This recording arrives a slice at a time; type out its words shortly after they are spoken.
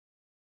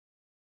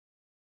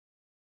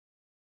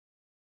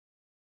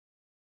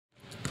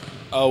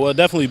Well, it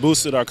definitely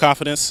boosted our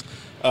confidence.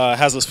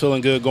 Has us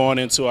feeling good going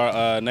into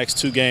our next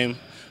two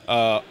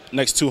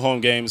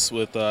home games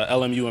with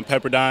LMU and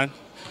Pepperdine.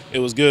 It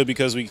was good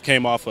because we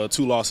came off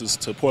 2 losses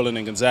to Portland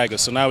and Gonzaga,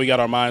 so now we got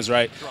our minds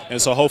right, and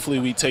so hopefully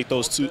we take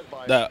those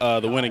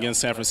the win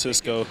against San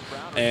Francisco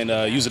and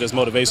use it as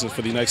motivation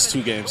for the next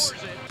 2 games.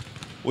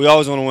 We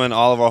always want to win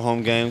all of our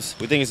home games.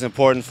 We think it's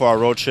important for our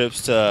road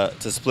trips to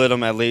split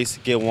them at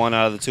least, get 1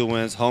 out of the 2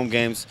 wins. Home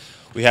games,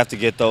 we have to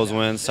get those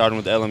wins, starting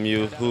with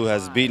LMU, who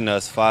has beaten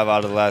us 5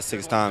 out of the last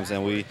 6 times,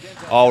 and we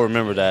all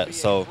remember that.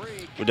 So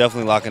we're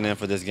definitely locking in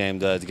for this game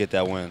to get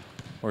that win.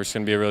 It's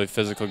going to be a really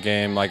physical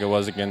game like it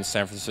was against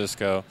San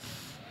Francisco,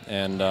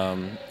 and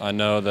I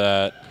know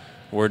that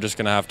we're just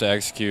going to have to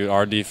execute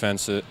our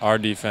defense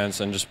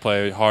and just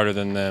play harder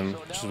than them,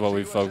 which is what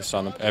we focused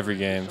on every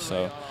game.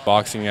 So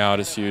boxing out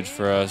is huge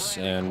for us,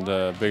 and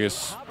the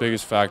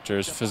biggest factor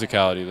is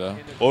physicality, though.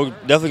 Well, we're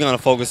definitely going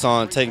to focus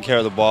on taking care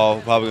of the ball.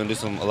 We're probably going to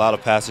do a lot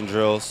of passing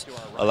drills,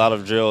 a lot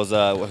of drills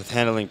with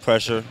handling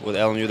pressure. With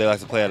LMU, they like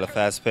to play at a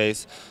fast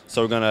pace.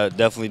 So we're going to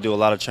definitely do a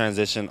lot of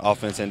transition,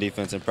 offense and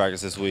defense in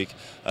practice this week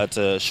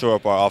to shore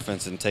up our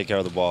offense and take care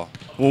of the ball.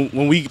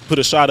 When we put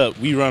a shot up,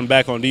 we run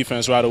back on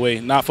defense right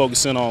away, not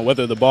focusing on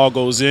whether the ball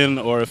goes in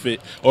or if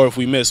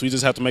we miss. We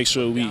just have to make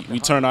sure we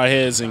turn our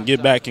heads and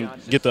get back and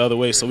get the other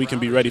way so we can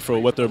be ready for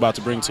what they're about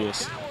to bring to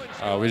us.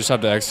 We just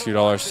have to execute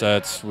all our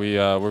sets. We've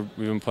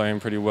been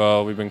playing pretty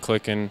well. We've been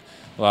clicking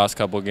the last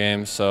couple of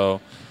games, so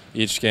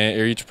each game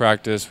or each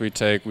practice we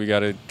got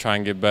to try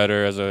and get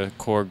better as a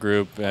core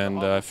group,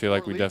 and I feel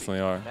like we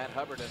definitely are.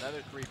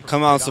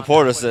 Come out and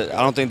support us. I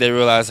don't think they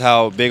realize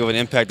how big of an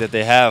impact that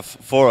they have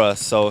for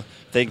us. So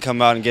if they can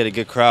come out and get a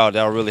good crowd,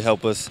 that'll really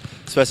help us,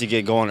 especially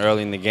get going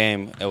early in the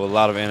game with a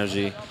lot of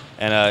energy,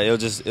 and it'll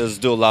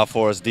just do a lot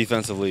for us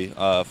defensively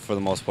for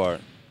the most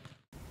part.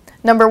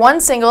 Number 1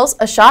 singles,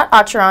 Ashat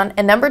Acharon,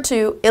 and number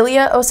 2,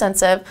 Ilya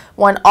Osensev,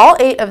 won all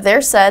 8 of their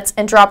sets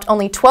and dropped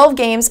only 12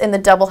 games in the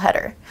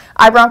doubleheader.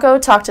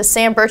 EYEBRONCO talked to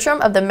Sam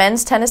Bertram of the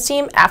men's tennis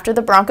team after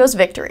the Broncos'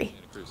 victory.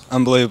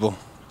 Unbelievable.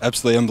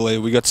 Absolutely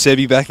unbelievable. We got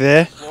Sebi back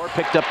there.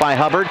 Picked up by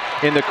Hubbard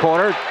in the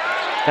corner.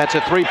 That's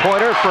a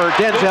 3-pointer for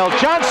Denzel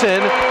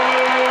Johnson,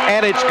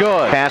 and it's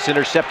good. Pass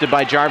intercepted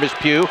by Jarvis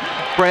Pugh.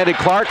 Brandon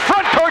Clark,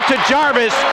 front court to Jarvis,